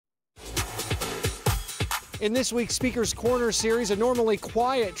In this week's Speaker's Corner series, a normally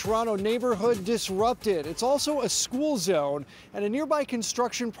quiet Toronto neighborhood disrupted. It's also a school zone, and a nearby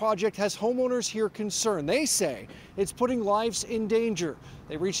construction project has homeowners here concerned. They say it's putting lives in danger.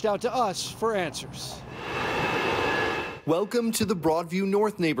 They reached out to us for answers. Welcome to the Broadview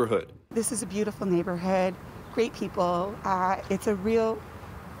North neighborhood. This is a beautiful neighborhood, great people. It's a real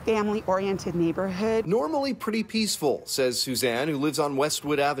family-oriented neighborhood. Normally pretty peaceful, says Suzanne, who lives on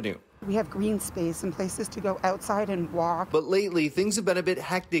Westwood Avenue. We have green space and places to go outside and walk. But lately, things have been a bit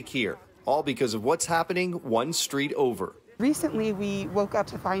hectic here, all because of what's happening one street over. Recently, we woke up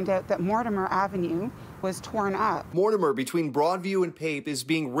to find out that Mortimer Avenue was torn up. Mortimer, between Broadview and Pape, is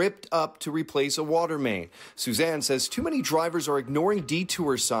being ripped up to replace a water main. Suzanne says too many drivers are ignoring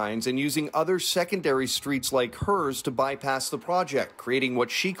detour signs and using other secondary streets like hers to bypass the project, creating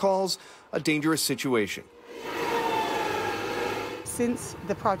what she calls a dangerous situation. Since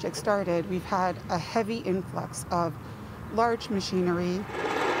the project started, we've had a heavy influx of large machinery.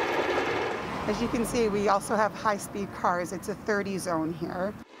 As you can see, we also have high-speed cars. It's a 30 zone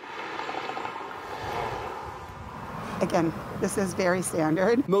here. Again, this is very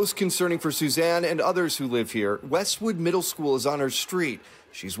standard. Most concerning for Suzanne and others who live here, Westwood Middle School is on her street.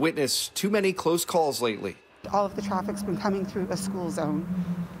 She's witnessed too many close calls lately. All of the traffic's been coming through a school zone,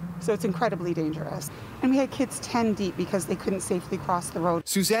 so it's incredibly dangerous. And we had kids 10 deep because they couldn't safely cross the road.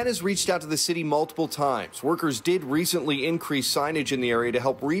 Suzanne has reached out to the city multiple times. Workers did recently increase signage in the area to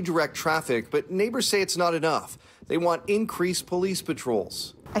help redirect traffic, but neighbors say it's not enough. They want increased police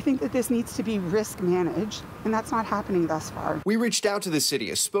patrols. I think that this needs to be risk managed, and that's not happening thus far. We reached out to the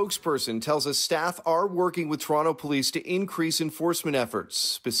city. A spokesperson tells us staff are working with Toronto Police to increase enforcement efforts,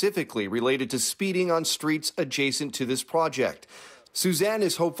 specifically related to speeding on streets adjacent to this project. Suzanne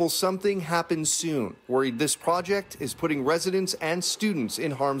is hopeful something happens soon, worried this project is putting residents and students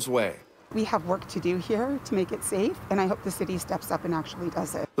in harm's way. We have work to do here to make it safe, and I hope the city steps up and actually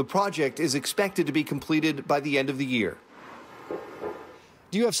does it. The project is expected to be completed by the end of the year.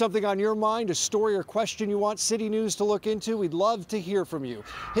 Do you have something on your mind, a story or question you want City News to look into? We'd love to hear from you.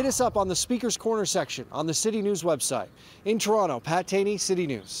 Hit us up on the Speaker's Corner section on the City News website. In Toronto, Pat Taney, City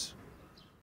News.